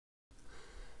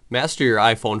Master your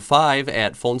iPhone 5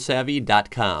 at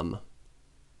phone-savvy.com.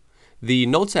 The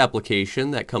Notes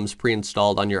application that comes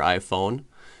pre-installed on your iPhone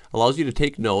allows you to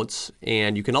take notes,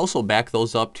 and you can also back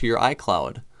those up to your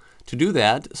iCloud. To do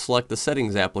that, select the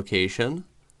Settings application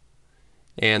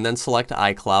and then select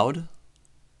iCloud.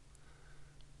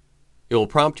 It will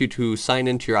prompt you to sign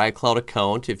into your iCloud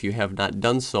account if you have not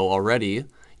done so already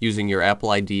using your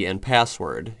Apple ID and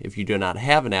password. If you do not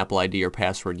have an Apple ID or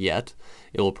password yet,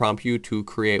 it will prompt you to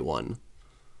create one.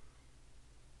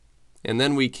 And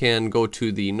then we can go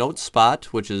to the Notes spot,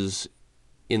 which is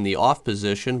in the off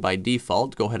position by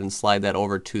default. Go ahead and slide that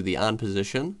over to the on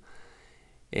position,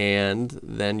 and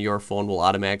then your phone will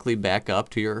automatically back up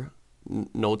to your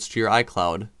notes to your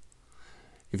iCloud.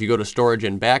 If you go to Storage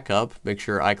and Backup, make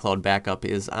sure iCloud Backup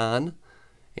is on,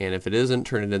 and if it isn't,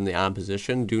 turn it in the on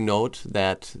position. Do note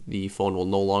that the phone will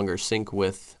no longer sync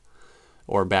with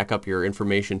or back up your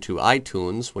information to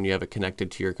iTunes when you have it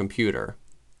connected to your computer.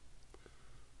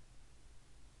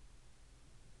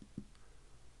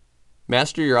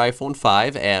 Master your iPhone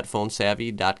 5 at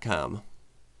phone-savvy.com.